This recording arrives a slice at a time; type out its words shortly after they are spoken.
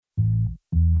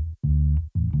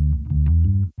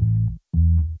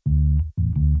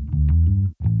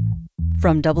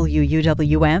From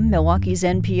WUWM, Milwaukee's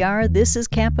NPR, this is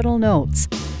Capitol Notes,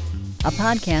 a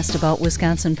podcast about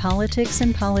Wisconsin politics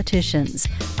and politicians.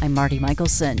 I'm Marty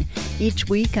Michelson. Each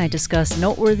week I discuss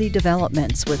noteworthy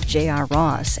developments with J.R.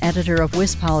 Ross, editor of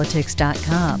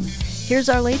WisPolitics.com. Here's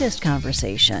our latest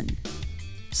conversation.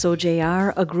 So,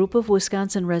 J.R., a group of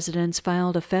Wisconsin residents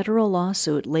filed a federal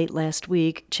lawsuit late last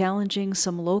week challenging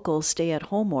some local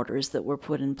stay-at-home orders that were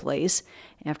put in place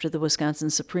after the Wisconsin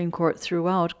Supreme Court threw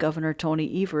out Governor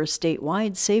Tony Evers'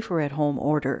 statewide safer-at-home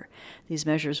order. These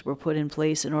measures were put in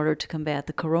place in order to combat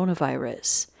the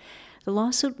coronavirus. The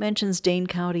lawsuit mentions Dane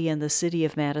County and the city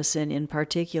of Madison in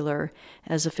particular,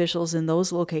 as officials in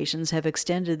those locations have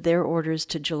extended their orders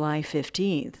to July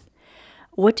 15th.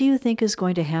 What do you think is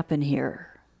going to happen here?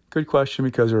 Good question,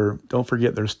 because don't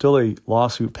forget there's still a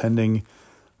lawsuit pending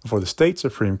before the state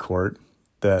Supreme Court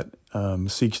that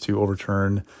seeks to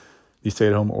overturn the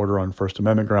stay-at-home order on First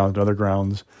Amendment grounds and other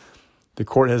grounds. The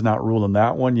court has not ruled on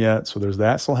that one yet, so there's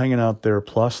that still hanging out there,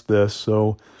 plus this.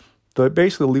 So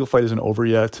basically the legal fight isn't over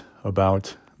yet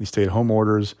about the stay-at-home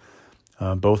orders,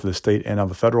 both at the state and on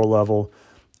the federal level.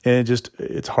 And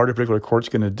it's hard to predict what a court's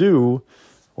going to do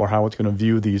or how it's going to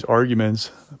view these arguments.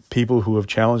 People who have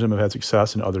challenged them have had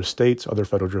success in other states, other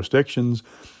federal jurisdictions.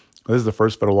 This is the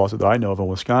first federal lawsuit that I know of in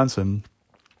Wisconsin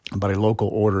about a local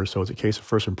order, so it's a case of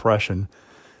first impression,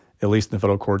 at least in the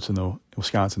federal courts in the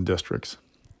Wisconsin districts.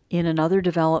 In another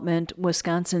development,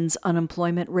 Wisconsin's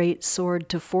unemployment rate soared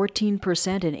to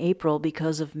 14% in April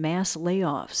because of mass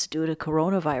layoffs due to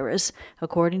coronavirus,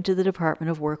 according to the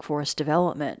Department of Workforce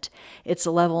Development. It's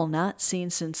a level not seen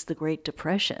since the Great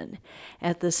Depression.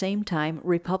 At the same time,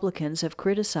 Republicans have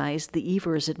criticized the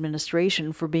Evers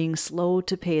administration for being slow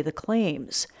to pay the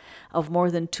claims. Of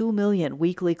more than 2 million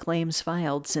weekly claims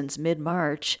filed since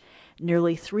mid-March,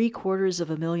 nearly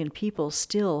 750,000 people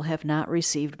still have not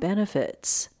received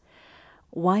benefits.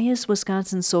 Why is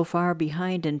Wisconsin so far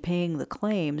behind in paying the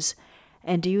claims?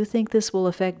 And do you think this will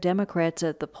affect Democrats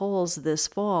at the polls this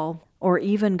fall, or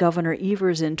even Governor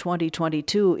Evers in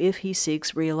 2022 if he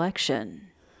seeks re-election?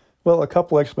 Well, a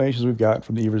couple explanations we've got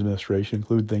from the Evers administration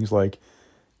include things like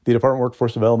the Department of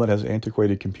Workforce Development has an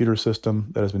antiquated computer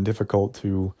system that has been difficult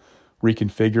to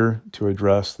reconfigure to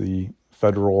address the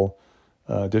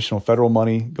additional federal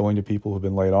money going to people who've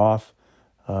been laid off.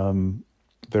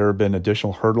 There have been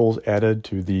additional hurdles added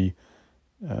to the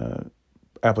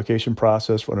application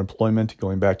process for unemployment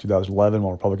going back to 2011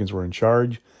 while Republicans were in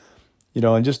charge.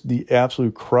 And just the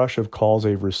absolute crush of calls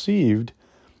they've received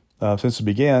since it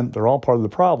began, they're all part of the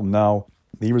problem. Now,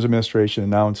 the Evers administration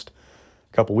announced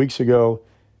a couple weeks ago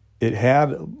it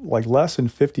had less than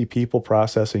 50 people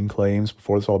processing claims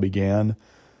before this all began.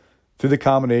 Through the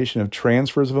combination of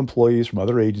transfers of employees from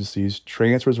other agencies,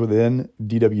 transfers within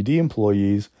DWD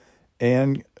employees,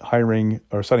 and hiring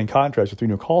or signing contracts with 3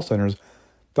 new call centers,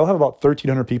 they'll have about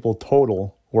 1,300 people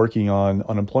total working on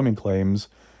unemployment claims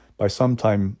by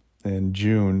sometime in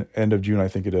June, end of June, I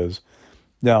think it is.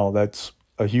 Now, that's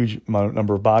a huge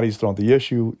number of bodies thrown at the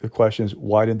issue. The question is,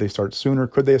 why didn't they start sooner?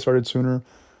 Could they have started sooner?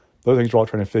 Those things we're all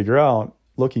trying to figure out.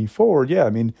 Looking forward,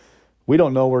 we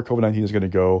don't know where COVID-19 is going to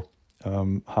go,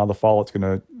 how the fall it's going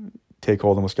to take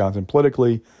hold in Wisconsin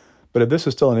politically. But if this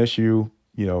is still an issue,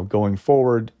 going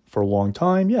forward for a long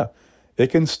time, it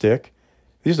can stick.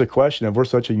 This is a question of we're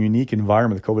such a unique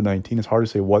environment with COVID-19. It's hard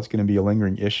to say what's going to be a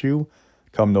lingering issue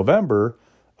come November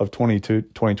of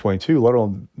 2022, let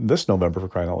alone this November, for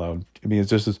crying out loud. It's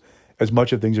just as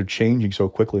much of things are changing so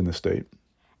quickly in the state.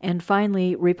 And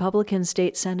finally, Republican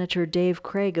State Senator Dave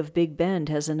Craig of Big Bend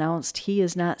has announced he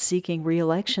is not seeking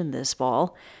re-election this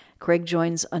fall. Craig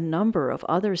joins a number of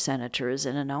other senators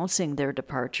in announcing their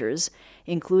departures,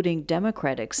 including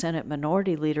Democratic Senate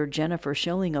Minority Leader Jennifer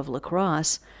Schilling of La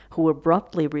Crosse, who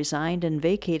abruptly resigned and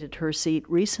vacated her seat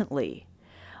recently.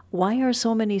 Why are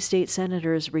so many state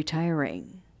senators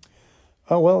retiring?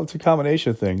 Oh, well, it's a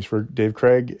combination of things. For Dave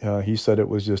Craig, he said it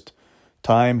was just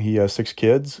time. He has 6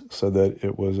 kids, so that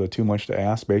it was too much to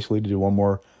ask, basically, to do one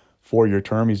more 4-year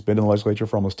term. He's been in the legislature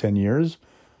for almost 10 years.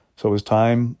 So it was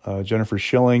time. Jennifer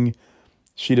Schilling,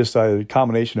 she decided a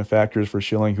combination of factors for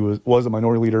Schilling, who was a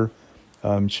minority leader.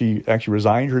 She actually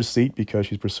resigned her seat because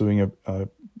she's pursuing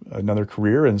another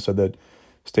career and said that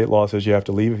state law says you have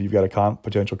to leave if you've got a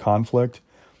potential conflict.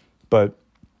 But,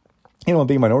 being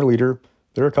a minority leader,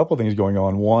 there are a couple of things going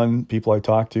on. One, people I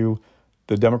talked to,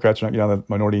 the Democrats are not getting on the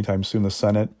minority anytime soon in the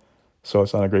Senate, so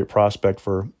it's not a great prospect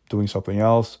for doing something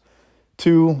else.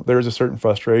 2, there's a certain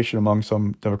frustration among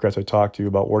some Democrats I talked to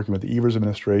about working with the Evers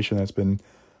administration. That's been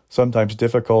sometimes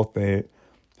difficult. They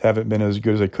haven't been as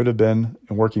good as they could have been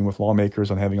in working with lawmakers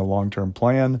on having a long-term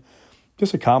plan.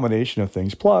 Just a combination of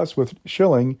things. Plus, with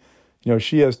Schilling,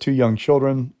 She has 2 young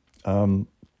children.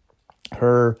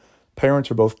 Her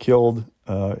parents are both killed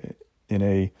in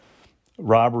a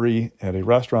robbery at a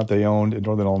restaurant they owned in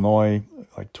Northern Illinois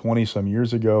like 20-some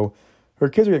years ago. Her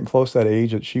kids are getting close to that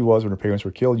age that she was when her parents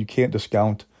were killed. You can't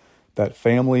discount that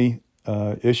family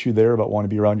issue there about wanting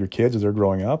to be around your kids as they're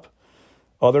growing up.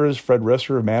 Others, Fred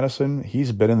Risser of Madison,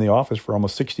 he's been in the office for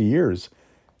almost 60 years.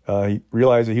 He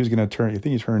realized that he was going to turn, I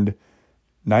think he turned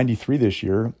 93 this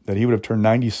year, that he would have turned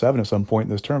 97 at some point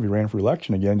in this term if he ran for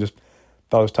election again. Just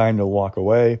thought it was time to walk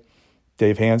away.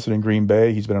 Dave Hansen in Green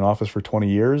Bay, he's been in office for 20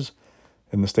 years.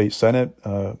 In the state Senate,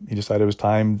 he decided it was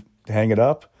time to hang it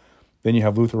up. Then you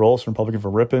have Luther Olson, Republican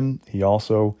from Ripon. He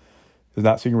also is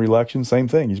not seeking re-election. Same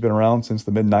thing. He's been around since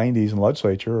the mid-'90s in the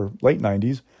legislature, or late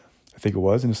 90s, I think it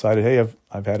was, and decided, hey,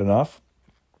 I've had enough.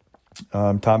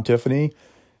 Tom Tiffany,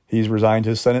 he's resigned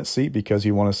his Senate seat because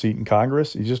he won a seat in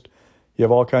Congress. You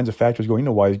have all kinds of factors going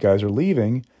into why these guys are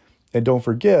leaving. And don't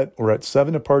forget, we're at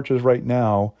 7 departures right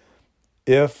now.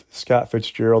 If Scott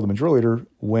Fitzgerald, the majority leader,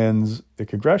 wins the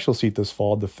congressional seat this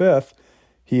fall, the 5th,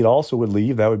 he also would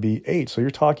leave. That would be 8. So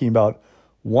you're talking about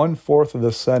 1/4 of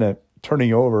the Senate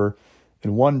turning over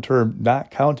in one term, not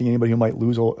counting anybody who might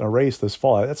lose a race this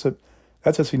fall. That's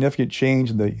a significant change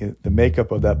in the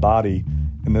makeup of that body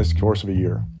in this course of a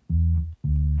year.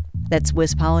 That's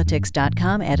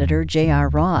WisPolitics.com editor J.R.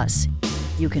 Ross.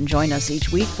 You can join us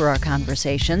each week for our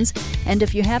conversations, and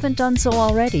if you haven't done so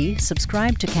already,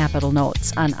 subscribe to Capital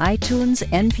Notes on iTunes,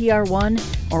 NPR One,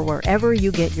 or wherever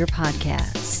you get your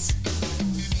podcasts.